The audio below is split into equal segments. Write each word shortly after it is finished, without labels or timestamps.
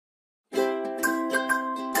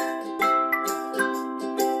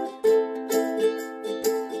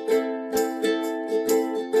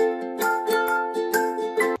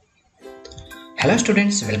Hello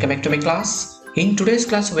students, welcome back to my class. In today's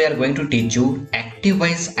class we are going to teach you active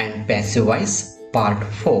voice and passive voice part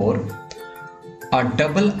 4, a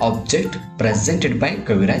double object presented by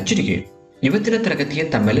Kaviraj Jidage. ಇವತ್ತಿನ ತರಗತಿಗೆ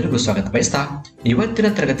ತಮ್ಮೆಲ್ಲರಿಗೂ ಸ್ವಾಗತ ಬಯಸ್ತಾ ಇವತ್ತಿನ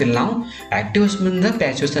ತರಗತಿಯಲ್ಲಿ ನಾವು active voice ನಿಂದ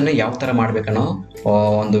passive voice ಅನ್ನು ಯಾವ ತರ ಮಾಡಬೇಕನ್ನೋ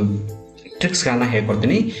ಒಂದು ಟ್ರಿಕ್ಸ್ ಗಳನ್ನು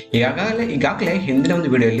ಹೇಳ್ಕೊಡ್ತೀನಿ. ಈಗಾಗಲೇ ಹಿಂದಿನ ಒಂದು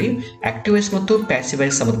ವಿಡಿಯೋಲಿ ಆಕ್ಟಿವ್ ವಾಯ್ಸ್ ಮತ್ತು ಪ್ಯಾಸಿವ್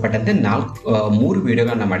ವಾಯ್ಸ್ ಸಂಬಂಧಪಟ್ಟಂತೆ 3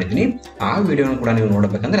 ವಿಡಿಯೋಗಳನ್ನು ಮಾಡಿದ್ದೀನಿ. ಆ ವಿಡಿಯೋನ ಕೂಡ ನೀವು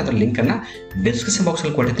ನೋಡಬೇಕಂದ್ರೆ ಅದರ ಲಿಂಕ್ ಅನ್ನು ಡಿಸ್ಕ್ರಿಪ್ಷನ್ ಬಾಕ್ಸ್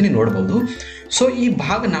ಅಲ್ಲಿ ಕೊಟ್ಟಿರ್ತೀನಿ, ನೋಡಬಹುದು. ಸೊ ಈ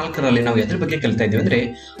ಭಾಗ 4ರಲ್ಲಿ ನಾವು ಎದ್ರ ಬಗ್ಗೆ ಕಲಿತಾ ಇದ್ದೀವಿ ಅಂದ್ರೆ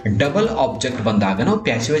ಡಬಲ್ ಆಬ್ಜೆಕ್ಟ್ ಬಂದಾಗ ನಾವು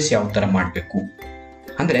ಪ್ಯಾಸಿವ್ ವಾಯ್ಸ್ ಯಾವ ತರ ಮಾಡಬೇಕು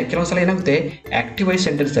ಅಂದ್ರೆ ಕೆಲವೊಂದ್ಸಲ ಏನಾಗುತ್ತೆ ಆಕ್ಟಿವ್ ವಾಯ್ಸ್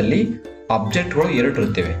ಸೆಂಟೆನ್ಸ್ ಅಲ್ಲಿ ಆಬ್ಜೆಕ್ಟ್ಗಳು 2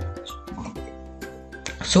 ಇರುತ್ತವೆ.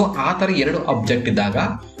 ಸೊ ಆ ತರ 2 ಆಬ್ಜೆಕ್ಟ್ ಇದ್ದಾಗ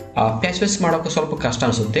ಪ್ಯಾಸಿವ್ ವಾಯ್ಸ್ ಮಾಡೋಕೆ ಸ್ವಲ್ಪ ಕಷ್ಟ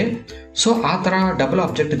ಅನಿಸುತ್ತೆ. ಸೊ ಆ ಥರ ಡಬಲ್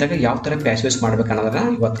ಆಬ್ಜೆಕ್ಟ್ ಇದ್ದಾಗ ಯಾವ ಥರ ಪ್ಯಾಸಿವ್ ವಾಯ್ಸ್ ಮಾಡಬೇಕು ಅನ್ನೋದನ್ನ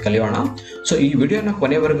ಇವತ್ತು ಕಲಿಯೋಣ. ಸೊ ಈ ವಿಡಿಯೋನ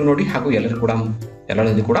ಕೊನೆವರೆಗೂ ನೋಡಿ ಹಾಗೂ ಎಲ್ಲರಿಗೂ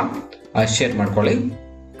ಕೂಡ ಶೇರ್ ಮಾಡ್ಕೊಳ್ಳಿ.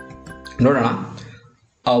 ನೋಡೋಣ.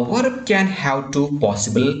 A verb can have 2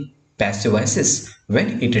 possible passive voices when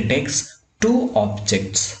it takes 2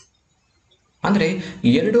 objects. ಅಂದರೆ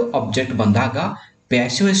 2 ಆಬ್ಜೆಕ್ಟ್ ಬಂದಾಗ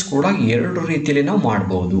ಪ್ಯಾಸಿವ್ ವಾಯ್ಸ್ ಕೂಡ 2 ರೀತಿಯಲ್ಲಿ ನಾವು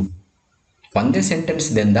ಮಾಡಬಹುದು. ಒಂದೇ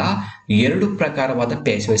ಸೆಂಟೆನ್ಸ್ದಿಂದ 2 ಪ್ರಕಾರವಾದ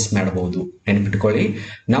ಪ್ಯಾಸಿವ್ ವಾಯ್ಸ್ ಮಾಡಬಹುದು. ನೆನಪಿಟ್ಕೊಳ್ಳಿ,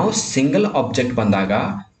 ನಾವು ಸಿಂಗಲ್ ಆಬ್ಜೆಕ್ಟ್ ಬಂದಾಗ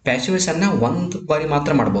ಪ್ಯಾಸಿವ್ ವಾಯ್ಸ್ ಅನ್ನ 1 ಬಾರಿ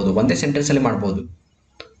ಮಾತ್ರ ಮಾಡಬಹುದು, ಒಂದೇ ಸೆಂಟೆನ್ಸ್ ಅಲ್ಲಿ ಮಾಡಬಹುದು.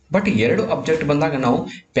 ಬಟ್ 2 ಆಬ್ಜೆಕ್ಟ್ ಬಂದಾಗ ನಾವು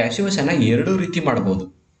ಪ್ಯಾಸಿವ್ ವಾಯ್ಸ್ ಅನ್ನ 2 ರೀತಿ ಮಾಡಬಹುದು.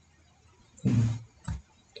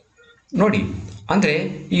 ನೋಡಿ, ಅಂದ್ರೆ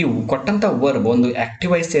ಈ ಕೊಟ್ಟಂತ ವರ್ಬ್ ಒಂದು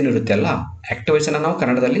ಆಕ್ಟಿವ್ ವಾಯ್ಸ್ ಏನಿರುತ್ತೆ ಅಲ್ಲ, ಆಕ್ಟಿವ್ ವಾಯ್ಸ್ ಅನ್ನ ನಾವು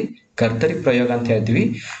ಕನ್ನಡದಲ್ಲಿ ಕರ್ತರಿ ಪ್ರಯೋಗ ಅಂತ ಹೇಳ್ತೀವಿ.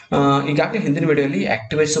 ಈಗಾಗಲೇ ಹಿಂದಿನ ವಿಡಿಯೋಲಿ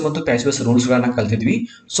ಆಕ್ಟಿವ್ ವಾಯ್ಸ್ ಮತ್ತು ಪ್ಯಾಸಿವ್ ವಾಯ್ಸ್ ರೂಲ್ಸ್ ಗಳನ್ನ ಕಲ್ತಿದ್ವಿ.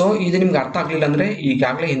 ಸೊ ಇದು ನಿಮ್ಗೆ ಅರ್ಥ ಆಗ್ಲಿಲ್ಲ ಅಂದ್ರೆ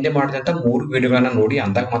ಈಗಾಗಲೇ ಹಿಂದೆ ಮಾಡಿದಂತ 3 ವಿಡಿಯೋಗಳನ್ನ ನೋಡಿ,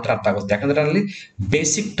 ಅಂದಾಗ ಮಾತ್ರ ಅರ್ಥ ಆಗುತ್ತೆ. ಯಾಕಂದ್ರೆ ಅಲ್ಲಿ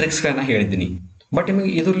ಬೇಸಿಕ್ ಟ್ರಿಕ್ಸ್ ಗಳನ್ನ ಹೇಳಿದ್ದೀನಿ. ಬಟ್ ನಿಮಗೆ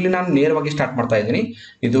ಇದರಲ್ಲಿ ನಾನು ನೇರವಾಗಿ ಸ್ಟಾರ್ಟ್ ಮಾಡ್ತಾ ಇದ್ದೀನಿ.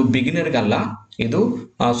 ಇದು ಬಿಗಿನರ್ಗಲ್ಲ, ಇದು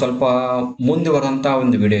ಸ್ವಲ್ಪ ಮುಂದೆ ಬರುವಂತ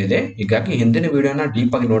ಒಂದು ವಿಡಿಯೋ ಇದೆ. ಹೀಗಾಗಿ ಹಿಂದಿನ ವಿಡಿಯೋನ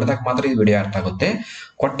ಡೀಪ್ ಆಗಿ ನೋಡಿದಾಗ ಮಾತ್ರ ಈ ವಿಡಿಯೋ ಅರ್ಥ ಆಗುತ್ತೆ.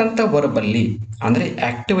 ಕೊಟ್ಟಂತ ವರ್ಬ್ ಅಲ್ಲಿ ಅಂದ್ರೆ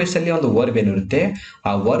ಆಕ್ಟಿವ್ ವಾಯ್ಸ್ ಅಲ್ಲಿ ಒಂದು ವರ್ಬ್ ಏನಿರುತ್ತೆ,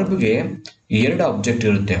 ಆ ವರ್ಬ್ಗೆ 2 ಆಬ್ಜೆಕ್ಟ್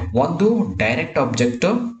ಇರುತ್ತೆ. ಒಂದು ಡೈರೆಕ್ಟ್ ಆಬ್ಜೆಕ್ಟ್,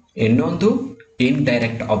 ಇನ್ನೊಂದು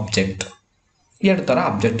ಇನ್ಡೈರೆಕ್ಟ್ ಆಬ್ಜೆಕ್ಟ್. 2 ತರ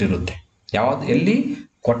ಆಬ್ಜೆಕ್ಟ್ ಇರುತ್ತೆ. ಯಾವ್ದು ಎಲ್ಲಿ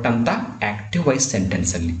ಕೊಟ್ಟಂತ ಆಕ್ಟಿವ್ ವಾಯ್ಸ್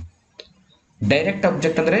ಸೆಂಟೆನ್ಸ್ ಅಲ್ಲಿ. ಡೈರೆಕ್ಟ್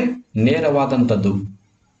ಆಬ್ಜೆಕ್ಟ್ ಅಂದ್ರೆ ನೇರವಾದಂಥದ್ದು,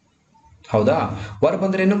 ಹೌದಾ. ವರ್ಬ್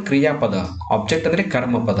ಅಂದ್ರೆ ಏನು? ಕ್ರಿಯಾಪದ. ಆಬ್ಜೆಕ್ಟ್ ಅಂದ್ರೆ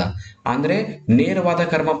ಕರ್ಮಪದ. ಅಂದ್ರೆ ನೇರವಾದ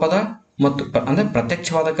ಕರ್ಮಪದ ಮತ್ತು ಅಂದ್ರೆ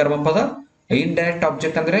ಪ್ರತ್ಯಕ್ಷವಾದ ಕರ್ಮಪದ. ಇಂಡೈರೆಕ್ಟ್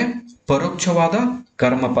ಆಬ್ಜೆಕ್ಟ್ ಅಂದ್ರೆ ಪರೋಕ್ಷವಾದ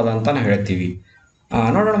ಕರ್ಮಪದ ಅಂತ ನಾವು ಹೇಳ್ತೀವಿ.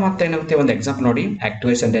 ನೋಡೋಣ ಮತ್ತೆ ಏನಾಗುತ್ತೆ. ಒಂದು ಎಕ್ಸಾಂಪಲ್ ನೋಡಿ. ಆಕ್ಟಿವ್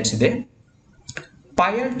ವಾಯ್ಸ್ ಸೆಂಟೆನ್ಸ್ ಇದೆ.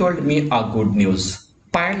 Payal told me a good news.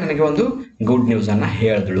 Payal ನನಗೆ ಒಂದು ಗುಡ್ ನ್ಯೂಸ್ ಅನ್ನ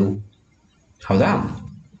ಹೇಳಿದಳು, ಹೌದಾ.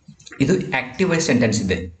 ಇದು ಆಕ್ಟಿವ್ ವಾಯ್ಸ್ ಸೆಂಟೆನ್ಸ್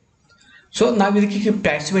ಇದೆ. ಸೊ ನಾವು ಇದಕ್ಕೆ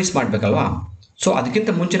ಪ್ಯಾಸಿವ್ ವಾಯ್ಸ್ ಮಾಡ್ಬೇಕಲ್ವಾ. ಸೊ ಅದಕ್ಕಿಂತ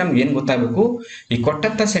ಮುಂಚೆ ನಮ್ಗೆ ಏನು ಗೊತ್ತಾಗಬೇಕು, ಈ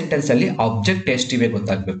ಕೊಟ್ಟಂತ ಸೆಂಟೆನ್ಸ್ ಅಲ್ಲಿ ಆಬ್ಜೆಕ್ಟ್ ಎಷ್ಟಿವೆ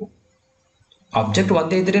ಗೊತ್ತಾಗಬೇಕು. ಆಬ್ಜೆಕ್ಟ್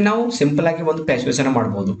ಒಂದೇ ಇದ್ರೆ ನಾವು ಸಿಂಪಲ್ ಆಗಿ ಒಂದು ಪ್ಯಾಸಿವ್ ವಾಯ್ಸ್ ಅನ್ನ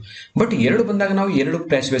ಮಾಡಬಹುದು. ಬಟ್ 2 ಬಂದಾಗ ನಾವು 2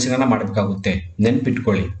 ಪ್ಯಾಸಿವ್ ವಾಯ್ಸ್ ಅನ್ನ ಮಾಡಬೇಕಾಗುತ್ತೆ,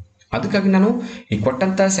 ನೆನ್ಪಿಟ್ಕೊಳ್ಳಿ. ಅದಕ್ಕಾಗಿ ನಾನು ಈ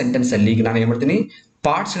ಕೊಟ್ಟಂತ ಸೆಂಟೆನ್ಸ್ ಅಲ್ಲಿ ಈಗ ನಾನು ಏನ್ ಮಾಡ್ತೀನಿ,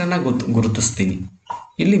 ಪಾರ್ಟ್ಸ್ ಗಳನ್ನ ಗುರುತಿಸ್ತೀನಿ.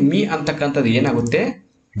 ಇಲ್ಲಿ ಮೀ ಅಂತಕ್ಕಂಥದ್ದು ಏನಾಗುತ್ತೆ,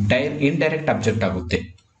 ಇಂಡೈರೆಕ್ಟ್ ಆಬ್ಜೆಕ್ಟ್ ಆಗುತ್ತೆ.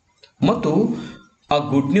 ಮತ್ತು ಆ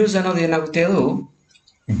ಗುಡ್ ನ್ಯೂಸ್ ಅನ್ನೋದು ಏನಾಗುತ್ತೆ, ಅದು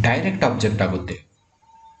ಡೈರೆಕ್ಟ್ ಆಬ್ಜೆಕ್ಟ್ ಆಗುತ್ತೆ.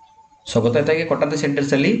 ಸೊ ಗೊತ್ತಾಯ್ತಾಗೆ ಕೊಟ್ಟಂತ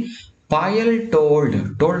ಸೆಂಟೆನ್ಸ್ ಅಲ್ಲಿ ಪಾಯಲ್ ಟೋಲ್ಡ್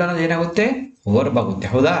ಅನ್ನೋದು ಏನಾಗುತ್ತೆ, ವರ್ಬ್ ಆಗುತ್ತೆ,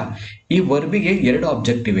 ಹೌದಾ. ಈ ವರ್ಬಿಗೆ 2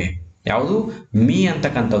 ಆಬ್ಜೆಕ್ಟ್ ಇವೆ. ಯಾವುದು? ಮೀ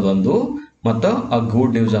ಅಂತಕ್ಕಂಥದ್ದು ಒಂದು ಮತ್ತು ಆ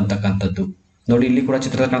ಗುಡ್ ನ್ಯೂಸ್ ಅಂತಕ್ಕಂಥದ್ದು. ನೋಡಿ, ಇಲ್ಲಿ ಕೂಡ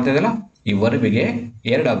ಚಿತ್ರ ಕಾಣ್ತಾ ಇದೆಯಲ್ಲ, ಈ ವರ್ಬಿಗೆ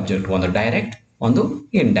 2 ಆಬ್ಜೆಕ್ಟ್, ಒಂದು ಡೈರೆಕ್ಟ್, ಒಂದು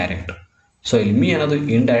ಇಂಡೈರೆಕ್ಟ್. ಸೊ ಇಲ್ಲಿ ಮೀ ಅನ್ನೋದು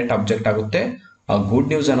ಇಂಡೈರೆಕ್ಟ್ ಆಬ್ಜೆಕ್ಟ್ ಆಗುತ್ತೆ, ಆ ಗುಡ್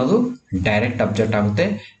ನ್ಯೂಸ್ ಅನ್ನೋದು ಡೈರೆಕ್ಟ್ ಆಬ್ಜೆಕ್ಟ್ ಆಗುತ್ತೆ.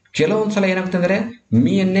 ಕೆಲವೊಂದ್ಸಲ ಏನಾಗುತ್ತೆ ಅಂದ್ರೆ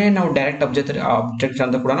ಮೀಯನ್ನೇ ನಾವು ಡೈರೆಕ್ಟ್ ಆಬ್ಜೆಕ್ಟ್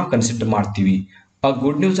ಅಂತ ಕೂಡ ನಾವು ಕನ್ಸಿಡರ್ ಮಾಡ್ತೀವಿ. ಆ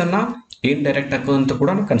ಗುಡ್ ನ್ಯೂಸ್ ಅನ್ನ ಇಂಡೈರೆಕ್ಟ್ ಅಂತ ಕೂಡ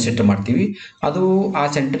ನಾವು ಕನ್ಸಿಡರ್ ಮಾಡ್ತೀವಿ. ಅದು ಆ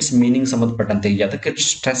ಸೆಂಟೆನ್ಸ್ ಮೀನಿಂಗ್ ಸಂಬಂಧಪಟ್ಟಂತೆ ಅದಕ್ಕೆ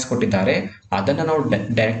ಸ್ಟ್ರೆಸ್ ಕೊಟ್ಟಿದ್ದಾರೆ, ಅದನ್ನ ನಾವು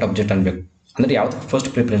ಡೈರೆಕ್ಟ್ ಆಬ್ಜೆಕ್ಟ್ ಅನ್ಬೇಕು. ಅಂದ್ರೆ ಯಾವ್ದಕ್ಕೆ ಫಸ್ಟ್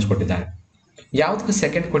ಪ್ರಿಫರೆನ್ಸ್ ಕೊಟ್ಟಿದ್ದಾರೆ, ಯಾವ್ದಕ್ಕೆ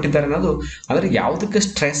ಸೆಕೆಂಡ್ ಕೊಟ್ಟಿದ್ದಾರೆ ಅನ್ನೋದು, ಅಂದ್ರೆ ಯಾವ್ದಕ್ಕೆ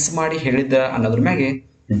ಸ್ಟ್ರೆಸ್ ಮಾಡಿ ಹೇಳಿದ ಅನ್ನೋದ್ರ ಮ್ಯಾಗೆ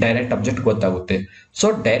ಡೈರೆಕ್ಟ್ ಆಬ್ಜೆಕ್ಟ್ ಗೊತ್ತಾಗುತ್ತೆ. ಸೊ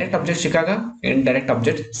ಡೈರೆಕ್ಟ್ ಆಬ್ಜೆಕ್ಟ್ ಸಿಕ್ಕಾಗ ಇಂಡೈರೆಕ್ಟ್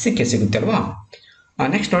ಆಬ್ಜೆಕ್ಟ್ ಸಿಗುತ್ತೆ ಅಲ್ವಾ.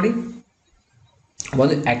 ನೆಕ್ಸ್ಟ್ ನೋಡಿ,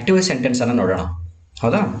 ಒಂದು ಆಕ್ಟಿವ್ ಸೆಂಟೆನ್ಸ್ ಅನ್ನ ನೋಡೋಣ,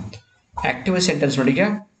 ಹೌದಾ. ಆಕ್ಟಿವ್ ಸೆಂಟೆನ್ಸ್ ನೋಡಿ. ಈಗ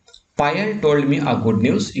Payal told me a good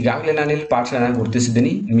news. ಈಗಾಗಲೇ ನಾನು ಇಲ್ಲಿ ಪಾರ್ಟ್ಸ್ ಗಳನ್ನ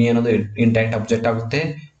ಗುರುತಿಸಿದ್ದೀನಿ. ಮೀ ಅನ್ನೋದು ಇಂಡೈರೆಕ್ಟ್ ಆಬ್ಜೆಕ್ಟ್ ಆಗುತ್ತೆ,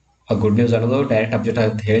 ಆ ಗುಡ್ ನ್ಯೂಸ್ ಅನ್ನೋದು ಡೈರೆಕ್ಟ್ ಆಬ್ಜೆಕ್ಟ್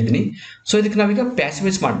ಆಗುತ್ತೆ ಹೇಳಿದ್ದೀನಿ. ಸೊ ಇದಕ್ಕೆ ನಾವೀಗ ಪ್ಯಾಸಿವ್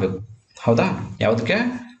ವಾಯ್ಸ್ ಮಾಡಬೇಕು, ಹೌದಾ. ಯಾವುದಕ್ಕೆ?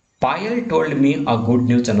 Payal told me a good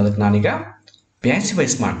news ಅನ್ನೋದಕ್ಕೆ ನಾನೀಗ ಪ್ಯಾಸಿವ್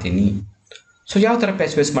ವಾಯ್ಸ್ ಮಾಡ್ತೀನಿ. ಸೊ ಯಾವ ತರ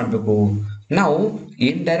ಪ್ಯಾಸಿವ್ ವಾಯ್ಸ್ ಮಾಡಬೇಕು, ನಾವು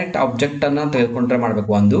ಇಂಡೈರೆಕ್ಟ್ ಆಬ್ಜೆಕ್ಟ್ ಅನ್ನ ತೆಗೆದುಕೊಂಡ್ರೆ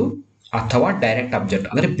ಮಾಡಬೇಕು ಒಂದು, ಅಥವಾ ಡೈರೆಕ್ಟ್ ಆಬ್ಜೆಕ್ಟ್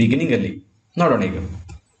ಅಂದ್ರೆ ಬಿಗಿನಿಂಗ್ ಅಲ್ಲಿ ನೋಡೋಣ. ಈಗ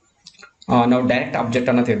ನಾವು ಡೈರೆಕ್ಟ್ ಆಬ್ಜೆಕ್ಟ್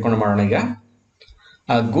ಅನ್ನ ತೆಗೆದುಕೊಂಡು ಮಾಡೋಣ. ಈಗ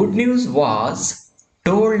good news was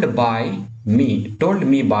told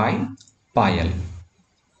me by Payal.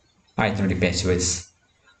 ಆಯ್ತು ನೋಡಿ, ಪ್ಯಾಸಿವ್ ವಾಯ್ಸ್.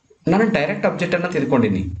 ನಾನು ಡೈರೆಕ್ಟ್ ಆಬ್ಜೆಕ್ಟ್ ಅನ್ನ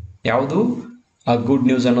ತೆಗೆದುಕೊಂಡಿನಿ. ಯಾವುದು? ಆ ಗುಡ್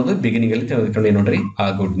ನ್ಯೂಸ್ ಅನ್ನೋದು ಬಿಗಿನಿಂಗ್ ಅಲ್ಲಿ ತೆಗೆದುಕೊಂಡು ನೋಡ್ರಿ ಆ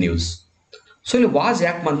ಗುಡ್ ನ್ಯೂಸ್. ಸೊ ಇಲ್ಲಿ ವಾಸ್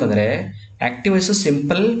ಯಾಕೆ ಅಂತಂದ್ರೆ active voice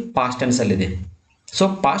simple past tense ಅಲ್ಲಿ ಇದೆ. ಸೊ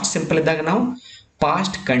ಪಾಸ್ಟ್ ಸಿಂಪಲ್ ಇದ್ದಾಗ ನಾವು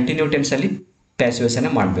ಪಾಸ್ಟ್ ಕಂಟಿನ್ಯೂ ಟೆನ್ಸ್ ಅಲ್ಲಿ ಪ್ಯಾಸಿವ್ ವಾಯ್ಸ್ ಅನ್ನ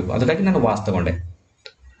ಮಾಡಬೇಕು. ಅದಕ್ಕಾಗಿ ನಾನು ವಾಸ್ ತಗೊಂಡೆ.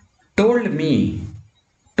 ಟೋಲ್ಡ್ ಮೀ,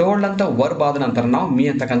 ಟೋಲ್ಡ್ ಅಂತ ವರ್ಬ್ ಆದ ನಂತರ ನಾವು ಮೀ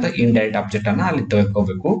ಅಂತಕ್ಕಂಥ ಇಂಡೈರೆಕ್ಟ್ ಆಬ್ಜೆಕ್ಟ್ ಅನ್ನ ಅಲ್ಲಿ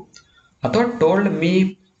ತೆಗೆದುಕೋಬೇಕು. ಅಥವಾ told me,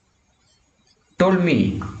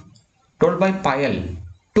 told by Payal,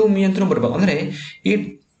 to me ಅಂತ ಬರ್ಬೇಕು. ಅಂದ್ರೆ ಈ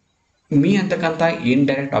ಮೀ ಅಂತಕ್ಕಂಥ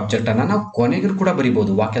ಇಂಡೈರೆಕ್ಟ್ ಆಬ್ಜೆಕ್ಟ್ ಅನ್ನ ನಾವು ಕೊನೆಗೂ ಕೂಡ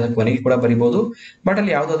ಬರಿಬಹುದು, ವಾಕ್ಯದ ಕೊನೆಗೆ ಕೂಡ ಬರಿಬಹುದು. ಬಟ್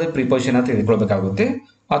ಅಲ್ಲಿ ಯಾವುದಾದ್ರೂ ಪ್ರಿಪೋಸಿಷನ್ ಅಂತ ತೆಗೆದುಕೊಳ್ಬೇಕಾಗುತ್ತೆ.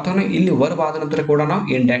 ಅಥವಾ ಇಲ್ಲಿ ವರ್ಬ್ ಆದ ನಂತರ ಕೂಡ ನಾವು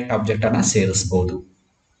ಇಂಡೈರೆಕ್ಟ್ ಆಬ್ಜೆಕ್ಟ್ ಅನ್ನ ಸೇರಿಸಬಹುದು.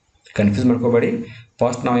 ಕನ್ಫ್ಯೂಸ್ ಮಾಡ್ಕೋಬೇಡಿ.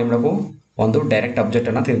 ಫಸ್ಟ್ ನಾವು ಏನ್ ಮಾಡಬೇಕು, ಒಂದು ಡೈರೆಕ್ಟ್ ಆಬ್ಜೆಕ್ಟ್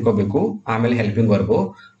ಅನ್ನ ತೆಗೆದುಕೋಬೇಕು, ಆಮೇಲೆ ಹೆಲ್ಪಿಂಗ್ ವರ್ಬ್,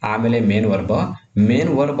 ಆಮೇಲೆ ಮೇನ್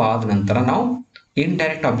ವರ್ಬ್ ಆದ ನಂತರ ನಾವು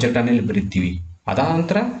ಇಂಡೈರೆಕ್ಟ್ ಆಬ್ಜೆಕ್ಟ್ ಅನ್ನ ಇಲ್ಲಿ ಬರೀತೀವಿ. ಅದಾದ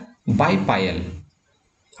ನಂತರ ಬೈ ಪಾಯಲ್.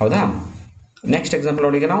 ಹೌದಾ? ನೆಕ್ಸ್ಟ್ ಎಕ್ಸಾಂಪಲ್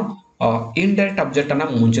ನೋಡಿ, ನಾವು ಇಂಡೈರೆಕ್ಟ್ ಆಬ್ಜೆಕ್ಟ್ ಅನ್ನ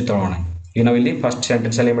ಮುಂಚೆ ತಗೊಳ್ಳೋಣ. ಈಗ ನಾವು ಇಲ್ಲಿ ಫಸ್ಟ್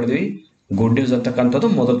ಸೆಂಟೆನ್ಸ್ ಅಲ್ಲಿ ಏನ್ ಮಾಡಿದ್ವಿ, ಗುಡ್ ನ್ಯೂಸ್ ಅಂತಕ್ಕಂಥದ್ದು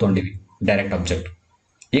ಮೊದಲು ತೊಗೊಂಡಿವಿ ಡೈರೆಕ್ಟ್ ಆಬ್ಜೆಕ್ಟ್.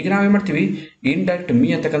 ಈಗ ನಾವೇನ್ ಮಾಡ್ತೀವಿ, ಇಂಡೈರೆಕ್ಟ್ ಮೀ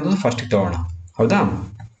ಅಂತಕ್ಕಂಥದ್ದು ಫಸ್ಟ್ ತಗೋಣ. ಹೌದಾ?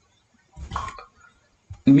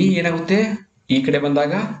 ಮೀ ಏನಾಗುತ್ತೆ, ಈ ಕಡೆ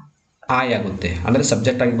ಬಂದಾಗ ಆಯ್ ಆಗುತ್ತೆ, ಅಂದ್ರೆ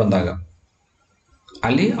ಸಬ್ಜೆಕ್ಟ್ ಆಗಿ ಬಂದಾಗ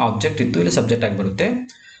ಅಲ್ಲಿ ಆಬ್ಜೆಕ್ಟ್ ಇತ್ತು, ಇಲ್ಲಿ ಸಬ್ಜೆಕ್ಟ್ ಆಗಿ ಬರುತ್ತೆ.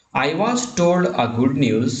 I was told a good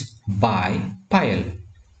news by Payal.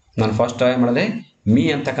 ನಾನು ಫಸ್ಟ್ ಏನ್ ಮಾಡಿದೆ, ಮೀ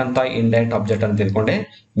ಅಂತಕ್ಕಂಥ ಇಂಡೈರೆಕ್ಟ್ ಆಬ್ಜೆಕ್ಟ್ ಅಂತ ತಿಳ್ಕೊಂಡೆ.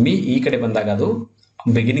 ಮೀ ಈ ಕಡೆ ಬಂದಾಗ ಅದು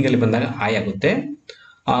ಬಿಗಿನಿಂಗ್ ಅಲ್ಲಿ ಬಂದಾಗ ಆಯ್ ಆಗುತ್ತೆ.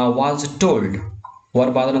 ವಾಸ್ ಟೋಲ್ಡ್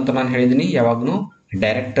ವರ್ಬ್ ಆದ ನಂತರ ನಾನು ಹೇಳಿದ್ದೀನಿ, ಯಾವಾಗಲೂ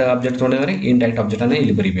ಡೈರೆಕ್ಟ್ ಆಬ್ಜೆಕ್ಟ್ ತೊಗೊಂಡಿದ್ರೆ ಇಂಡೈರೆಕ್ಟ್ ಆಬ್ಜೆಕ್ಟ್ ಅನ್ನ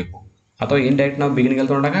ಇಲ್ಲಿ ಬರೀಬೇಕು. ಅಥವಾ ಇಂಡೈರೆಕ್ಟ್ ನಾವು ಬಿಗಿನಿಂಗ್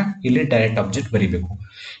ಅಲ್ಲಿ ತೊಗೊಂಡಾಗ ಇಲ್ಲಿ ಡೈರೆಕ್ಟ್ ಆಬ್ಜೆಕ್ಟ್ ಬರೀಬೇಕು.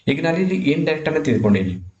 ಈಗ ನಾನು ಇಲ್ಲಿ ಇಂಡೈರೆಕ್ಟ್ ಅನ್ನ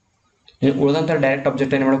ತಿಳ್ಕೊಂಡಿದ್ದೀನಿ. ಉಳಿದಂತ ಡೈರೆಕ್ಟ್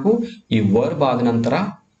ಆಬ್ಜೆಕ್ಟ್ ಏನ್ ಮಾಡಬೇಕು, ಈ ವರ್ಬ್ ಆದ ನಂತರ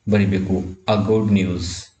ಬರೀಬೇಕು, a good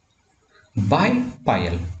news by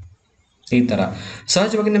Payal. ಈ ತರ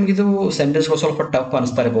ಸಹಜವಾಗಿ ನಮ್ಗೆ ಇದು ಸೆಂಟೆನ್ಸ್ ಸ್ವಲ್ಪ ಟಫ್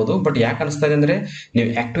ಅನಿಸ್ತಾ ಇರಬಹುದು. ಬಟ್ ಯಾಕೆ ಅನಿಸ್ತಾ ಇದೆ ಅಂದ್ರೆ, ನೀವು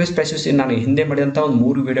ಆಕ್ಟಿವ್ ಪ್ಯಾಸಿವ್ಸ್ ನಾನು ಹಿಂದೆ ಮಾಡಿದಂತ ಒಂದು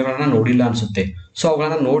 3 ವಿಡಿಯೋಗಳನ್ನ ನೋಡಿಲ್ಲ ಅನ್ಸುತ್ತೆ. ಸೊ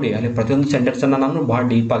ಅವುಗಳನ್ನ ನೋಡಿ, ಅಲ್ಲಿ ಪ್ರತಿಯೊಂದು ಸೆಂಟೆನ್ಸ್ ಅನ್ನ ನಾನು ಬಹಳ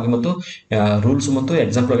ಡೀಪ್ ಆಗಿ ಮತ್ತು ರೂಲ್ಸ್ ಮತ್ತು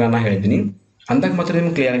ಎಕ್ಸಾಂಪಲ್ ಗಳನ್ನ ಹೇಳಿದ್ದೀನಿ. ಅಂದಾಗ ಮಾತ್ರ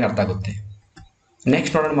ನಿಮ್ಗೆ ಕ್ಲಿಯರ್ ಆಗಿ ಅರ್ಥ ಆಗುತ್ತೆ.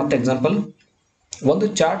 ನೆಕ್ಸ್ಟ್ ನೋಡೋಣ ಮತ್ತೆ ಎಕ್ಸಾಂಪಲ್. ಒಂದು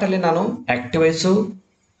ಚಾರ್ಟ್ ಅಲ್ಲಿ ನಾನು ಆಕ್ಟಿವ್ ವಾಯ್ಸ್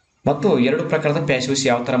ಮತ್ತು 2 ಪ್ರಕಾರದ ಪ್ಯಾಸಿವ್ಸ್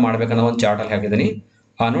ಯಾವ ತರ ಮಾಡ್ಬೇಕನ್ನೋ ಒಂದು ಚಾರ್ಟ್ ಅಲ್ಲಿ ಹಾಕಿದ್ದೀನಿ.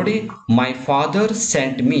 ನೋಡಿ, my father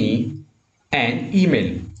scent me on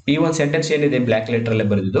email. ಈ ಒಂದು ಸೆಂಟೆನ್ಸ್ ಏನಿದೆ ಬ್ಲ್ಯಾಕ್ ಲೆಟರ್ ಅಲ್ಲಿ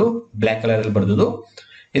ಬರೆದಿದ್ದು, ಬ್ಲ್ಯಾಕ್ ಕಲರ್ ಅಲ್ಲಿ ಬರೆದಿದ್ದು,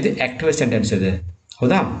 ಇದು ಆಕ್ಟಿವ್ ಸೆಂಟೆನ್ಸ್ ಇದೆ.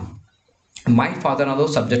 ಹೌದಾ? ಮೈ ಫಾದರ್ ಅನ್ನೋದು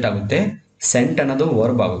ಸಬ್ಜೆಕ್ಟ್ ಆಗುತ್ತೆ, ಸೆಂಟ್ ಅನ್ನೋದು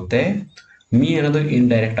ವರ್ಬ್ ಆಗುತ್ತೆ, ಮೀ ಅನ್ನೋದು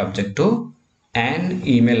ಇಂಡೈರೆಕ್ಟ್ ಆಬ್ಜೆಕ್ಟ್, ಆನ್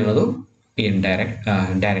ಇಮೇಲ್ ಅನ್ನೋದು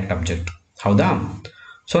ಡೈರೆಕ್ಟ್ ಆಬ್ಜೆಕ್ಟ್. ಹೌದಾ?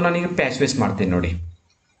 ಸೊ ನಾನೀಗ ಪ್ಯಾಸಿವ್ಸ್ ಮಾಡ್ತೀನಿ ನೋಡಿ.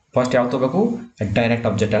 ಫಸ್ಟ್ ಯಾವ ತಗೋಬೇಕು, ಡೈರೆಕ್ಟ್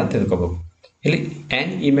ಆಬ್ಜೆಕ್ಟ್ ಅನ್ನು ತೆಗೆದುಕೋಬೇಕು. ಇಲ್ಲಿ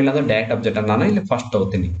ಆನ್ ಇಮೇಲ್ ಅನ್ನೋದು ಡೈರೆಕ್ಟ್ ಆಬ್ಜೆಕ್ಟ್ ಅನ್ನು ನಾನು ಇಲ್ಲಿ ಫಸ್ಟ್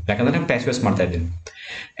ತಗೋತೀನಿ, ಯಾಕಂದ್ರೆ ನಾನು ಪ್ಯಾಸಿವ್ಸ್ ಮಾಡ್ತಾ ಇದ್ದೀನಿ.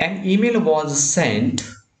 On email was scent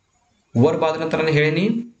verb ಆದ ನಂತರ ನಾನು ಹೇಳಿನಿ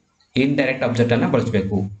ಇಂಡೈರೆಕ್ಟ್ ಆಬ್ಜೆಕ್ಟ್ ಅನ್ನ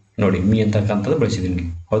ಬಳಸಬೇಕು. ನೋಡಿ, ಮೀ ಅಂತಕ್ಕಂಥದ್ದು ಬಳಸಿದ್ದೀನಿ.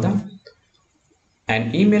 ಹೌದಾ? On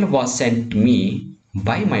email was scent me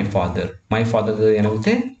by my father. My father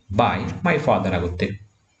ಏನಾಗುತ್ತೆ, ಬೈ ಮೈ ಫಾದರ್ ಆಗುತ್ತೆ.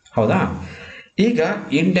 ಹೌದಾ? ಈಗ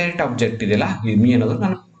ಇಂಡೈರೆಕ್ಟ್ ಆಬ್ಜೆಕ್ಟ್ ಇದೆಯಲ್ಲ, ಈ ಮೀ ಅನ್ನೋದು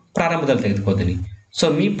ನಾನು ಪ್ರಾರಂಭದಲ್ಲಿ ತೆಗೆದುಕೋತೀನಿ. ಸೊ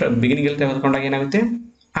ಮೀ ಬಿಗಿನಿಂಗ್ ಅಲ್ಲಿ ತೆಗೆದುಕೊಂಡಾಗ ಏನಾಗುತ್ತೆ,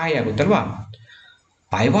 ಐ ಆಗುತ್ತೆ ಅಲ್ವಾ.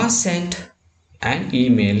 I was scent on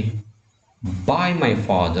email by my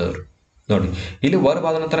father. ನೋಡಿ, ಇಲ್ಲಿ ವರ್ಬ್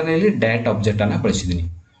ಆದ ನಂತರ ಇಲ್ಲಿ ಡೈರೆಕ್ಟ್ ಆಬ್ಜೆಕ್ಟ್ ಅನ್ನ ಬಳಸಿದ್ದೀನಿ.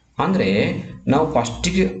 ಅಂದ್ರೆ ನಾವು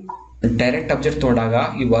ಫಸ್ಟಿಗೆ ಡೈರೆಕ್ಟ್ ಆಬ್ಜೆಕ್ಟ್ ತಗೊಂಡಾಗ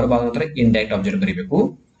ಈ ವರ್ಬ್ ಆದ ನಂತರ ಇಂಡೈರೆಕ್ಟ್ ಆಬ್ಜೆಕ್ಟ್ ಬರೀಬೇಕು.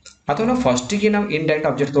 ಅಥವಾ ನಾವು ಫಸ್ಟಿಗೆ ನಾವು ಇಂಡೈರೆಕ್ಟ್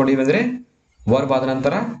ಆಬ್ಜೆಕ್ಟ್ ತಗೊಂಡಿವಿ ಅಂದ್ರೆ ವರ್ಬ್ ಆದ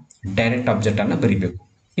ನಂತರ ಡೈರೆಕ್ಟ್ ಆಬ್ಜೆಕ್ಟ್ ಅನ್ನ ಬರೀಬೇಕು.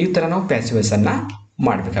 ಈ ತರ ನಾವು ಪ್ಯಾಸಿವ್ ವಾಯ್ಸ್ ಅನ್ನ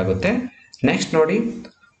ಮಾಡಬೇಕಾಗುತ್ತೆ. ನೆಕ್ಸ್ಟ್ ನೋಡಿ,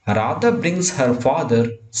 ರಾಧಾ ಬ್ರಿಂಗ್ಸ್ ಹರ್ ಫಾದರ್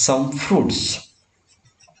ಸಮ್ ಫ್ರೂಟ್ಸ್.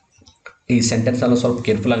 ಈ ಸೆಂಟೆನ್ಸ್ ಅನ್ನು ಸ್ವಲ್ಪ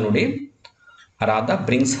ಕೇರ್ಫುಲ್ ಆಗಿ ನೋಡಿ. ರಾಧಾ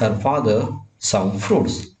ಬ್ರಿಂಗ್ಸ್ ಹರ್ ಫಾದರ್ ಸಮ್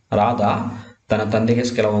ಫ್ರೂಟ್ಸ್. ರಾಧಾ ತನ್ನ ತಂದೆಗೆ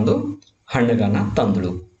ಕೆಲವೊಂದು ಹಣ್ಣುಗಳನ್ನ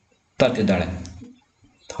ತರ್ತಿದ್ದಾಳೆ.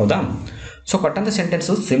 ಹೌದಾ? ಸೊ ಕೊಟ್ಟಂತ ಸೆಂಟೆನ್ಸ್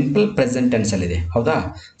ಸಿಂಪಲ್ ಪ್ರೆಸೆಂಟ್ ಟೆನ್ಸ್ ಅಲ್ಲಿ ಇದೆ. ಹೌದಾ?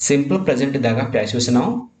 ಸಿಂಪಲ್ ಪ್ರೆಸೆಂಟ್ ಇದ್ದಾಗ ಪ್ಯಾಸಿವ್ಸ್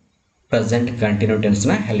ನಾವು ಪ್ರೆಸೆಂಟ್ ಕಂಟಿನ್ಯೂ ಟೆನ್ಸ್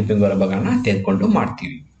ನ ಹೆಲ್ಪಿಂಗ್ ವರ್ಬ್ಗಳನ್ನ ತೆಗೆದುಕೊಂಡು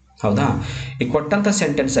ಮಾಡ್ತೀವಿ. ಹೌದಾ? ಈ ಕೊಟ್ಟಂತ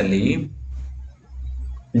ಸೆಂಟೆನ್ಸ್ ಅಲ್ಲಿ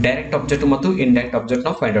ಡೈರೆಕ್ಟ್ ಆಬ್ಜೆಕ್ಟ್ ಮತ್ತು ಇಂಡೈರೆಕ್ಟ್ ಆಬ್ಜೆಕ್ಟ್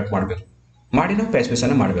ನಾವು ಫೈಂಡ್ ಔಟ್ ಮಾಡಬೇಕು. ಮಾಡಿ ನಾವು ಪ್ಯಾಸಿವ್ಸ್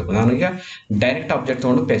ಅನ್ನ ಮಾಡಬೇಕು. ನಾನು ಈಗ ಡೈರೆಕ್ಟ್ ಆಬ್ಜೆಕ್ಟ್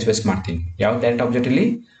ತಗೊಂಡು ಪ್ಯಾಸಿವ್ಸ್ ಮಾಡ್ತೀನಿ. ಯಾವ ಡೈರೆಕ್ಟ್ ಆಬ್ಜೆಕ್ಟ್ ಇಲ್ಲಿ,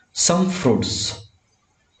 ಸಮ್ ಫ್ರೂಟ್ಸ್.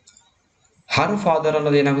 ಹರ್ ಫಾದರ್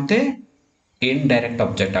ಅನ್ನೋದು ಏನಾಗುತ್ತೆ, ಇಂಡೈರೆಕ್ಟ್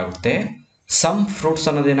ಆಬ್ಜೆಕ್ಟ್ ಆಗುತ್ತೆ. ಸಮ್ ಫ್ರೂಟ್ಸ್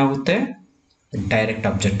ಅನ್ನೋದು ಏನಾಗುತ್ತೆ, ಡೈರೆಕ್ಟ್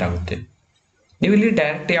ಆಬ್ಜೆಕ್ಟ್ ಆಗುತ್ತೆ. ನೀವು ಇಲ್ಲಿ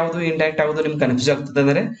ಡೈರೆಕ್ಟ್ ಯಾವುದು ಇಂಡೈರೆಕ್ಟ್ ಯಾವುದು ನಿಮ್ಗೆ ಕನ್ಫ್ಯೂಸ್ ಆಗ್ತದೆ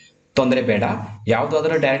ಅಂದ್ರೆ ತೊಂದರೆ ಬೇಡ.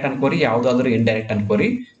 ಯಾವುದಾದ್ರೂ ಡೈರೆಕ್ಟ್ ಅನ್ಕೋರಿ, ಯಾವುದಾದ್ರೂ ಇಂಡೈರೆಕ್ಟ್ ಅನ್ಕೋರಿ.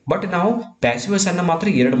 ಬಟ್ ನಾವು ಪ್ಯಾಸಿವ್ಸ್ ಅನ್ನ ಮಾತ್ರ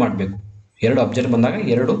 2 ಮಾಡಬೇಕು. 2 ಆಬ್ಜೆಕ್ಟ್ ಬಂದಾಗ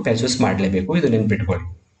 2 ಪ್ಯಾಸಿವ್ಸ್ ಮಾಡಲೇಬೇಕು. ಇದು ನೆನ್ಪಿಟ್ಕೊಳ್ಳಿ.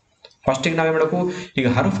 ಫಸ್ಟಿಗೆ ನಾವೇ ಮಾಡಬೇಕು, ಈಗ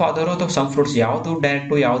ಹರ್ ಫಾದರ್ ಅಥವಾ ಸಮ್ ಫ್ರೂಟ್ಸ್ ಯಾವುದು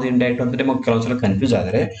ಡೈರೆಕ್ಟ್ ಯಾವುದು ಇಂಡೈರೆಕ್ಟ್ ಅಂತ ನಿಮಗೆ ಕೆಲವೊಂದ್ಸಲ ಕನ್ಫ್ಯೂಸ್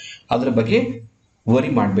ಆದರೆ ಅದ್ರ ಬಗ್ಗೆ ವರಿ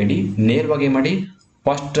ಮಾಡಬೇಡಿ. ನೇರವಾಗಿ ಮಾಡಿ,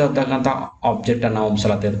 ಫಸ್ಟ್ ಅಂತಕ್ಕಂಥ ಆಬ್ಜೆಕ್ಟ್ ಅನ್ನ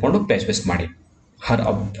ಒಂದ್ಸಲ ತೆಗೆದುಕೊಂಡು ಪ್ಯಾಸಿವ್ಸ್ ಮಾಡಿ, ಹರ್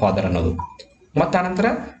ಫಾದರ್ ಅನ್ನೋದು. ಮತ್ತು ಆನಂತರ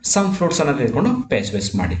ಸಮ್ ಫ್ರೂಟ್ಸ್ ಅನ್ನ ತೆಗೆದುಕೊಂಡು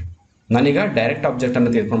ಪ್ಯಾಸಿವ್ಸ್ ಮಾಡಿ. ನಾನೀಗ ಡೈರೆಕ್ಟ್ ಆಬ್ಜೆಕ್ಟ್ ಅನ್ನು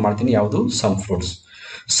ತೆಗೆದುಕೊಂಡು ಮಾಡ್ತೀನಿ. ಯಾವುದು? Some fruits.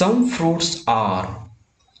 Some fruits R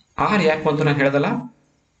ಯಾಕೆ ಬಂತು ನಾನು ಹೇಳೋದಲ್ಲ,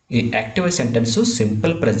 ಈ ಆಕ್ಟಿವ್ ಸೆಂಟೆನ್ಸು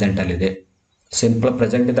ಸಿಂಪಲ್ ಪ್ರೆಸೆಂಟ್ ಅಲ್ಲಿದೆ. ಸಿಂಪಲ್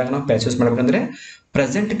ಪ್ರೆಸೆಂಟ್ ಇದ್ದಾಗ ನಾವು ಪ್ಯಾಸಿವ್ಸ್ ಮಾಡಬೇಕಂದ್ರೆ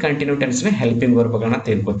present continue ಟೆನ್ಸ್ನ helping ವರ್ಬ್ಗಳನ್ನ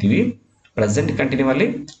ತೆಗೆದುಕೊತೀವಿ. Present continue ಅಲ್ಲಿ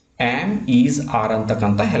ಆಮ್, ಈಸ್, ಆರ್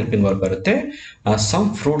ಅಂತಕ್ಕಂಥ ಹೆಲ್ಪಿಂಗ್ ವರ್ಬ್ ಬರುತ್ತೆ. ಸಮ್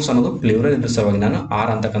ಫ್ರೂಟ್ಸ್ ಅನ್ನೋದು ಪ್ಲೂರಲ್ ಇದ್ರ ಸಲುವಾಗಿ ನಾನು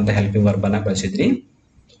ಆರ್ ಅಂತಕ್ಕಂಥ ಹೆಲ್ಪಿಂಗ್ ವರ್ಬ್ ಅನ್ನ ಬಳಸಿದ್ರಿ.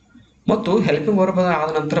 ಮತ್ತು ಹೆಲ್ಪಿಂಗ್ ವರ್ಬ್ ಆದ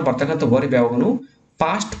ನಂತರ ಬರ್ತಕ್ಕಂಥ ವರ್ಬ್ ಯಾವಾಗನು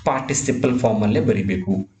ಪಾಸ್ಟ್ ಪಾರ್ಟಿಸಿಪಲ್ ಫಾರ್ಮ್ ಅಲ್ಲೇ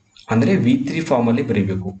ಬರೀಬೇಕು, ಅಂದ್ರೆ V3 ಫಾರ್ಮ್ ಅಲ್ಲಿ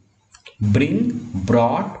ಬರೀಬೇಕು. Bring,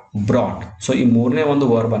 brought, brought. ಸೊ ಈ ಮೂರನೇ ಒಂದು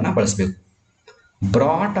ವರ್ಬ್ ಅನ್ನ ಬಳಸಬೇಕು.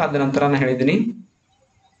 ಬ್ರಾಟ್ ಆದ ನಂತರ ನಾನು ಹೇಳಿದ್ದೀನಿ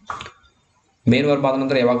ಮೇನ್ ವರ್ಬ್ ಆದ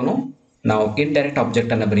ನಂತರ ಯಾವಾಗನು ನಾವು ಇಂಡೈರೆಕ್ಟ್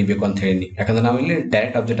ಆಬ್ಜೆಕ್ಟ್ ಅನ್ನ ಬರೀಬೇಕು ಅಂತ ಹೇಳಿದ್ವಿ. ಯಾಕಂದ್ರೆ ನಾವು ಇಲ್ಲಿ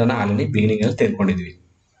ಡೈರೆಕ್ಟ್ ಆಬ್ಜೆಕ್ಟ್ ಅನ್ನ ಆಲ್ರೆಡಿ ಬಿಗಿನಿಂಗ್ ಅಲ್ಲಿ ತೆಗೆದುಕೊಂಡಿದ್ವಿ.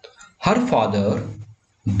 ಹರ್ father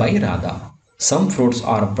by Radha. Some fruits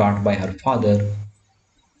R brought by her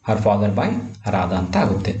father by Radha ಅಂತ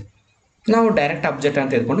ಆಗುತ್ತೆ. ನಾವು ಡೈರೆಕ್ಟ್ ಆಬ್ಜೆಕ್ಟ್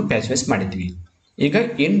ಅನ್ನು ತೆಗೆದುಕೊಂಡು ಪ್ಯಾಸಿವ್ಸ್ ಮಾಡಿದ್ವಿ. ಈಗ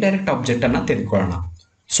ಇಂಡೈರೆಕ್ಟ್ ಆಬ್ಜೆಕ್ಟ್ ಅನ್ನ ತೆಗೆದುಕೊಳ್ಳೋಣ.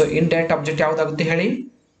 ಸೊ ಇಂಡೈರೆಕ್ಟ್ ಆಬ್ಜೆಕ್ಟ್ ಯಾವ್ದಾಗುತ್ತೆ ಹೇಳಿ?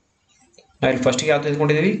 ನಾವು ಇಲ್ಲಿ ಫಸ್ಟ್ಗೆ ಯಾವ್ದು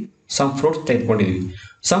ತೆಗೆದುಕೊಂಡಿದ್ದೀವಿ? Some fruits ತೆಗೆದುಕೊಂಡಿದ್ದೀವಿ.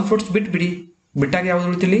 ಸಮ್ ಫ್ರೂಟ್ಸ್ ಬಿಟ್ಟಾಗ ಯಾವ್ದು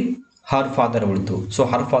ಉಳಿತಿಲ್ಲಿ? ಹರ್ ಫಾದರ್ ಉಳಿತು. So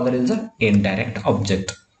Har father is indirect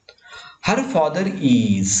object. Har father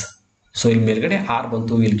is. So ಇಲ್ಲಿ ಮೇಲ್ಗಡೆ ಆರ್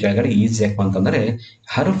ಬಂತು, ಇಲ್ಲಿ ಕೆಳಗಡೆ ಈಸ್ ಯಾಕೆ ಅಂತಂದ್ರೆ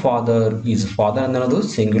ಹರ್ ಫಾದರ್ ಈಸ್. ಫಾದರ್ ಅನ್ನೋದು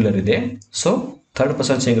ಸಿಂಗ್ಯುಲರ್ ಇದೆ. ಸೊ ಥರ್ಡ್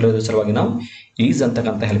ಪರ್ಸನ್ ಸಿಂಗ್ಯುಲರ್ ಸಲುವಾಗಿ ನಾವು ಈಸ್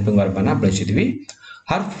ಅಂತಕ್ಕಂಥ ಹೆಲ್ಪಿಂಗ್ ವರ್ಬ್ ಅನ್ನ ಬಳಸಿದ್ವಿ.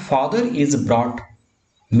 ಹರ್ father is brought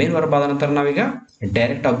main verb ಆದ ನಂತರ ನಾವೀಗ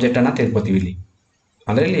ಡೈರೆಕ್ಟ್ ಆಬ್ಜೆಕ್ಟ್ ಅನ್ನ ತೆಗೆದುಕೊತೀವಿ ಇಲ್ಲಿ.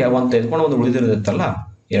 ಅಂದ್ರೆ ಇಲ್ಲಿ ಒಂದು ತೆಗೆದುಕೊಂಡು ಒಂದು ಉಳಿದಿರುತ್ತಲ್ಲ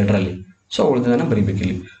ಎರಡರಲ್ಲಿ, ಸೊ ಉಳಿದನ್ನ ಬರೀಬೇಕು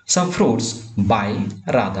ಇಲ್ಲಿ. Some fruits by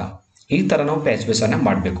Radha. ಈ ತರ ನಾವು ಪ್ಯಾಸಿವ್ಸ್ ಅನ್ನ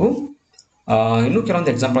ಮಾಡಬೇಕು. ಇನ್ನು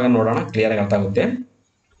ಕೆಲವೊಂದು ಎಕ್ಸಾಂಪಲ್ ನೋಡೋಣ, ಕ್ಲಿಯರ್ ಆಗಿ ಅರ್ಥ ಆಗುತ್ತೆ.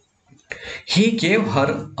 He gave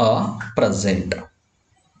Har a present.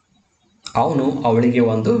 ಅವನು ಅವಳಿಗೆ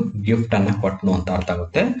ಒಂದು ಗಿಫ್ಟ್ ಅನ್ನ ಕೊಟ್ಟನು ಅಂತ ಅರ್ಥ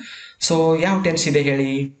ಆಗುತ್ತೆ. ಸೊ ಯಾವ ಟೆನ್ಸ್ ಇದೆ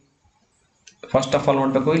ಹೇಳಿ? ಫಸ್ಟ್ ಆಫ್ ಆಲ್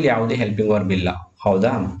ನೋಡ್ಬೇಕು, ಇಲ್ಲಿ ಯಾವುದೇ ಹೆಲ್ಪಿಂಗ್ ವರ್ಬ್ ಇಲ್ಲ.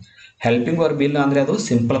 ಹೌದಾ? ಹೆಲ್ಪಿಂಗ್ ವರ್ಬ್ ಇಲ್ಲ ಅಂದ್ರೆ ಅದು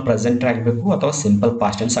ಸಿಂಪಲ್ ಪ್ರೆಸೆಂಟ್ ಆಗಬೇಕು ಅಥವಾ ಸಿಂಪಲ್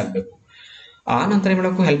ಪಾಸ್ಟ್ ಟೆನ್ಸ್ ಆಗಬೇಕು. ಆ ನಂತರ ಏನು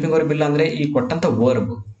ಮಾಡಬೇಕು? ಹೆಲ್ಪಿಂಗ್ ವರ್ಬ್ ಇಲ್ಲ ಅಂದ್ರೆ ಈ ಕೊಟ್ಟಂತ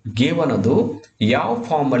ವರ್ಬ್ ಗೇವ್ ಅನ್ನೋದು ಯಾವ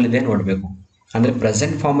ಫಾರ್ಮ್ ಅಲ್ಲಿ ಇದೆ ನೋಡ್ಬೇಕು. ಅಂದ್ರೆ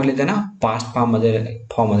ಪ್ರೆಸೆಂಟ್ ಫಾರ್ಮ್ ಅಲ್ಲಿ ಇದೆನಾ, ಪಾಸ್ಟ್ ಫಾರ್ಮ್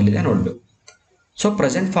ಅಲ್ಲಿ ಇದೆ ನೋಡ್ಬೇಕು. ಸೊ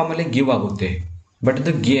ಪ್ರೆಸೆಂಟ್ ಫಾರ್ಮ್ ಅಲ್ಲಿ ಗಿವ್ ಆಗುತ್ತೆ, ಬಟ್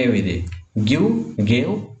ಇದು ಗೇವ್ ಇದೆ. Give,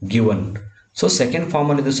 gave, given. So second form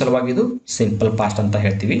ಅಲ್ಲಿ ಇದು ಸಲುವಾಗಿ ಇದು ಸಿಂಪಲ್ ಪಾಸ್ಟ್ ಅಂತ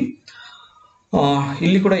ಹೇಳ್ತೀವಿ.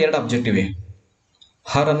 ಇಲ್ಲಿ ಕೂಡ ಎರಡು ಆಬ್ಜೆಕ್ಟ್ ಇವೆ.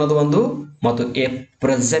 ಹರ್ ಅನ್ನೋದು ಒಂದು ಮತ್ತು ಎ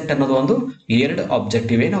ಪ್ರೆಸೆಂಟ್ ಅನ್ನೋದು ಒಂದು, ಎರಡು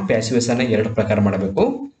ಆಬ್ಜೆಕ್ಟ್ ಇವೆ. ನಾವು ಪ್ಯಾಸಿವ್ಸ್ ಅನ್ನ ಎರಡು ಪ್ರಕಾರ ಮಾಡಬೇಕು.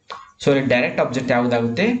 ಸೊ ಇಲ್ಲಿ direct object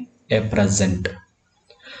ಯಾವುದಾಗುತ್ತೆ? A present.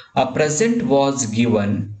 A present was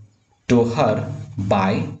given to her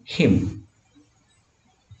by him.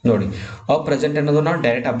 ನೋಡಿ, ಅ ಪ್ರೆಸೆಂಟ್ ಅನ್ನೋದು ನಾವು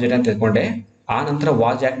ಡೈರೆಕ್ಟ್ ಆಬ್ಜೆಕ್ಟ್ ಅಂತ ತಿಳ್ಕೊಂಡೆ. ಆ ನಂತರ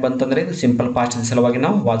ವಾಸ್ ಯಾಕೆ ಬಂತಂದ್ರೆ ಇದು ಸಿಂಪಲ್ ಪಾಸ್ಟ್ ಸಲುವಾಗಿ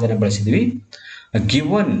ನಾವು ವಾಸ್ ಅನ್ನು ಬಳಸಿದ್ವಿ.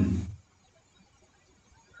 ಗಿವನ್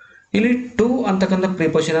ಇಲ್ಲಿ ಟು ಅಂತಕ್ಕಂಥ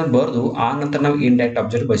ಪ್ರಿಪೋಸಿಷನ್ ಬರೆದು ಆ ನಂತರ ನಾವು ಇಂಡೈರೆಕ್ಟ್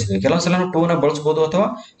ಆಬ್ಜೆಕ್ಟ್ ಬಳಸಿದ್ವಿ. ಕೆಲವೊಂದ್ಸಲ ನಾವು ಟೂ ನ ಬಳಸಬಹುದು ಅಥವಾ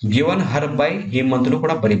ಗಿವನ್ ಹರ್ ಬೈ ಹಿಮ್ ಅಂತಲೂ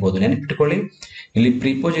ಕೂಡ ಬರೀಬಹುದು. ನೆನಪಿಟ್ಕೊಳ್ಳಿ, ಇಲ್ಲಿ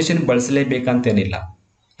preposition ಬಳಸಲೇಬೇಕಂತೇನಿಲ್ಲ.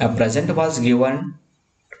 Present was given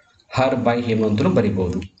Har by him ಅಂತಲೂ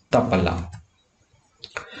ಬರೀಬಹುದು, ತಪ್ಪಲ್ಲ.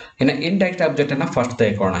 ಇನ್ನು ಇಂಡೈರೆಕ್ಟ್ ಆಬ್ಜೆಕ್ಟ್ ಅನ್ನ ಫಸ್ಟ್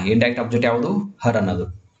ತೆಗೆದುಕೊಳ್ಳೋಣ. ಇಂಡೈರೆಕ್ಟ್ ಆಬ್ಜೆಕ್ಟ್ ಯಾವುದು? ಹರ್ ಅನ್ನೋದು.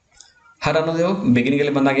 ಹರ್ ಅನ್ನೋದು ಬಿಗಿನಿಂಗ್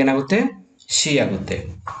ಅಲ್ಲಿ ಬಂದಾಗ ಏನಾಗುತ್ತೆ? ಶಿ ಆಗುತ್ತೆ.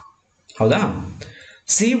 ಹೌದಾ?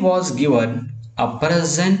 C was given a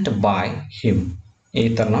present by him. ಈ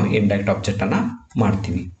ತರ ನಾವು ಇಂಡೈರೆಕ್ಟ್ ಆಬ್ಜೆಕ್ಟ್ ಅನ್ನ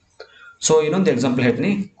ಮಾಡ್ತೀವಿ. ಸೊ ಇನ್ನೊಂದು ಎಕ್ಸಾಂಪಲ್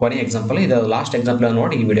ಹೇಳ್ತೀನಿ, ಕೊನೆ ಎಕ್ಸಾಂಪಲ್ ಇದು, ಲಾಸ್ಟ್ ಎಕ್ಸಾಂಪಲ್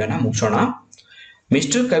ನೋಡಿ ಈ ವಿಡಿಯೋನ ಮುಗಿಸೋಣ.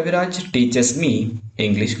 Mister Kaviraj teachers me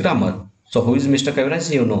English grammar. So who is mister Kaviraj?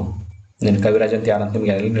 ಇವನು ನೀನು ಕವಿರಾಜ್ ಅಂತ ಯಾರಂತ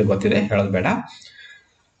ನಿಮ್ಗೆ ಎಲ್ಲರಿಗೂ ಗೊತ್ತಿದೆ, ಹೇಳೋದು ಬೇಡ.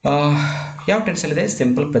 ಯಾವ ಟೆನ್ಸ್ ಅಲ್ಲಿದೆ?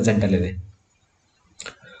 ಸಿಂಪಲ್ ಪ್ರೆಸೆಂಟ್ ಅಲ್ಲಿದೆ.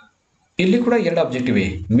 ಇಲ್ಲಿ ಕೂಡ ಎರಡು ಆಬ್ಜೆಕ್ಟ್ ಇವೆ,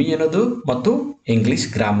 ಮೀ ಅನ್ನೋದು ಮತ್ತು ಇಂಗ್ಲಿಷ್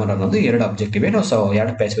ಗ್ರಾಮರ್ ಅನ್ನೋದು ಎರಡು ಆಬ್ಜೆಕ್ಟ್ ಇವೆ. ನಾವು ಸೊ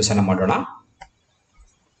ಎರಡು ಪ್ಯಾಸಿವ್ಸ್ ಅನ್ನ ಮಾಡೋಣ.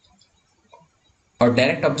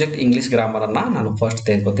 ಡೈರೆಕ್ಟ್ ಆಬ್ಜೆಕ್ಟ್ ಇಂಗ್ಲಿಷ್ ಗ್ರಾಮರ್ ಅನ್ನ ನಾನು first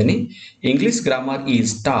ತೆಗೆದುಕೊತೀನಿ. English grammar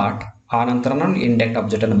is start. ಆ ನಂತರ ನಾನು ಇಂಡೈರೆಕ್ಟ್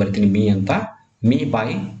ಆಬ್ಜೆಕ್ಟ್ ಅನ್ನು ಬರಿತೀನಿ ಮೀ ಅಂತ. Me by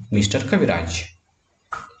mister Kaviraj.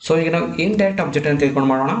 So ಈಗ ನಾವು ಇಂಡೈರೆಕ್ಟ್ ಆಬ್ಜೆಕ್ಟ್ ಅನ್ನು ತೆಗೆದುಕೊಂಡು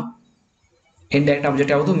ಮಾಡೋಣ. ಇಂಡೈರೆಕ್ಟ್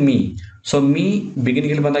ಆಬ್ಜೆಕ್ಟ್ ಯಾವುದು? ಮೀ. ಸೊ ಮೀ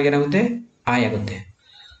ಬಿಗಿನಿಂಗ್ ಅಲ್ಲಿ ಬಂದಾಗ ಏನಾಗುತ್ತೆ? ಐ ಆಗುತ್ತೆ.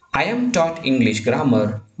 I am taught English grammar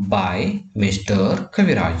by mister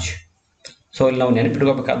Kaviraj. So ಇಲ್ಲಿ ನಾವು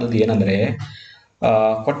ನೆನಪಿಟ್ಕೋಬೇಕಾದದ್ದು ಏನಂದ್ರೆ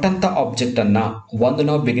ಕೊಟ್ಟಂತ ಆಬ್ಜೆಕ್ಟ್ ಅನ್ನ ಒಂದು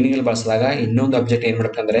ನಾವು ಬಿಗಿನಿಂಗ್ ಅಲ್ಲಿ ಬಳಸಿದಾಗ ಇನ್ನೊಂದು ಆಬ್ಜೆಕ್ಟ್ ಏನ್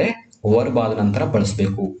ಮಾಡ್ಬೇಕಂದ್ರೆ ವರ್ಬ್ ಆದ ನಂತರ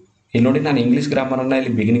ಬಳಸಬೇಕು. ಇಲ್ಲಿ ನೋಡಿ, ನಾನು ಇಂಗ್ಲಿಷ್ ಗ್ರಾಮರ್ ಅನ್ನ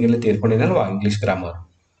ಇಲ್ಲಿ ಬಿಗಿನಿಂಗ್ ಅಲ್ಲಿ ತೆಗೆದುಕೊಂಡಿದ್ದಲ್ವಾ, ಇಂಗ್ಲಿಷ್ ಗ್ರಾಮರ್.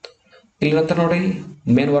 ಇಲ್ಲಿ ನಂತರ ನೋಡಿ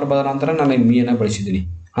ಮೇನ್ ವರ್ಬ್ ಆದ ನಂತರ ನಾನು ಮೀ ಅನ್ನ ಬಳಸಿದ್ದೀನಿ.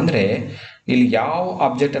 ಅಂದ್ರೆ ಇಲ್ಲಿ ಯಾವ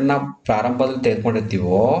ಆಬ್ಜೆಕ್ಟ್ ಅನ್ನ ಪ್ರಾರಂಭದಲ್ಲಿ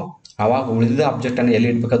ತೆಗೆದುಕೊಂಡಿರ್ತೀವೋ ಅವಾಗ ಉಳಿದ ಆಬ್ಜೆಕ್ಟ್ ಅನ್ನು ಎಲ್ಲಿ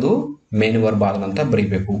ಇಡ್ಬೇಕದು ಮೇನ್ ವರ್ಬ್ ಆದ ನಂತರ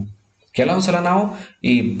ಬರೀಬೇಕು. ಕೆಲವೊಂದ್ಸಲ ನಾವು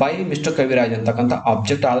ಈ ಬೈ ಮಿಸ್ಟರ್ ಕವಿರಾಜ್ ಅಂತಕ್ಕಂಥ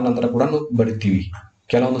ಆಬ್ಜೆಕ್ಟ್ ಆದ ನಂತರ ಕೂಡ ನಾವು ಬರಿತೀವಿ.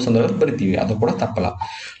 ಕೆಲವೊಂದು ಸಂದರ್ಭದಲ್ಲಿ ಬರಿತೀವಿ, ಅದು ಕೂಡ ತಪ್ಪಲ್ಲ.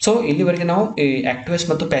 ಸೊ ಇಲ್ಲಿವರೆಗೆ ನಾವು ಈ ಆಕ್ಟಿವೇಸ್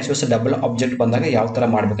ಮತ್ತು ಪ್ಯಾಸಿವ್ಸ್ ಡಬಲ್ ಆಬ್ಜೆಕ್ಟ್ ಬಂದಾಗ ಯಾವ ತರ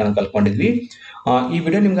ಮಾಡ್ಬೇಕನ್ನೋ ಕಲ್ತ್ಕೊಂಡಿದ್ವಿ. ಈ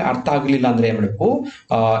ವಿಡಿಯೋ ನಿಮ್ಗೆ ಅರ್ಥ ಆಗಲಿಲ್ಲ ಅಂದ್ರೆ ಏನ್ ಮಾಡಬೇಕು,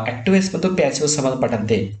 ಆಕ್ಟಿವೇಸ್ ಮತ್ತು ಪ್ಯಾಸಿವ್ಸ್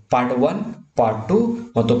ಸಂಬಂಧಪಟ್ಟಂತೆ ಪಾರ್ಟ್ 1, ಪಾರ್ಟ್ 2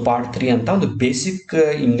 ಮತ್ತು ಪಾರ್ಟ್ 3 ಅಂತ ಒಂದು ಬೇಸಿಕ್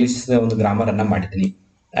ಇಂಗ್ಲಿಷ್ ಒಂದು ಗ್ರಾಮರ್ ಅನ್ನ ಮಾಡಿದ್ದೀನಿ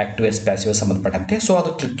ಆಕ್ಟಿವೇಸ್ ಪ್ಯಾಸಿವ್ ಸಂಬಂಧಪಟ್ಟಂತೆ. ಸೊ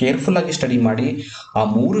ಅದು ಕೇರ್ಫುಲ್ ಆಗಿ ಸ್ಟಡಿ ಮಾಡಿ ಆ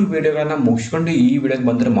 3 ವಿಡಿಯೋಗಳನ್ನ ಮುಗಿಸ್ಕೊಂಡು ಈ ವಿಡಿಯೋಗೆ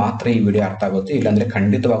ಬಂದ್ರೆ ಮಾತ್ರ ಈ ವಿಡಿಯೋ ಅರ್ಥ ಆಗುತ್ತೆ, ಇಲ್ಲಾಂದ್ರೆ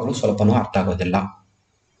ಖಂಡಿತವಾಗ್ಲೂ ಸ್ವಲ್ಪನೂ ಅರ್ಥ ಆಗೋದಿಲ್ಲ.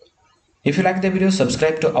 If you like the video,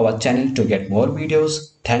 subscribe to our channel to get more videos.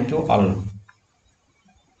 Thank you all.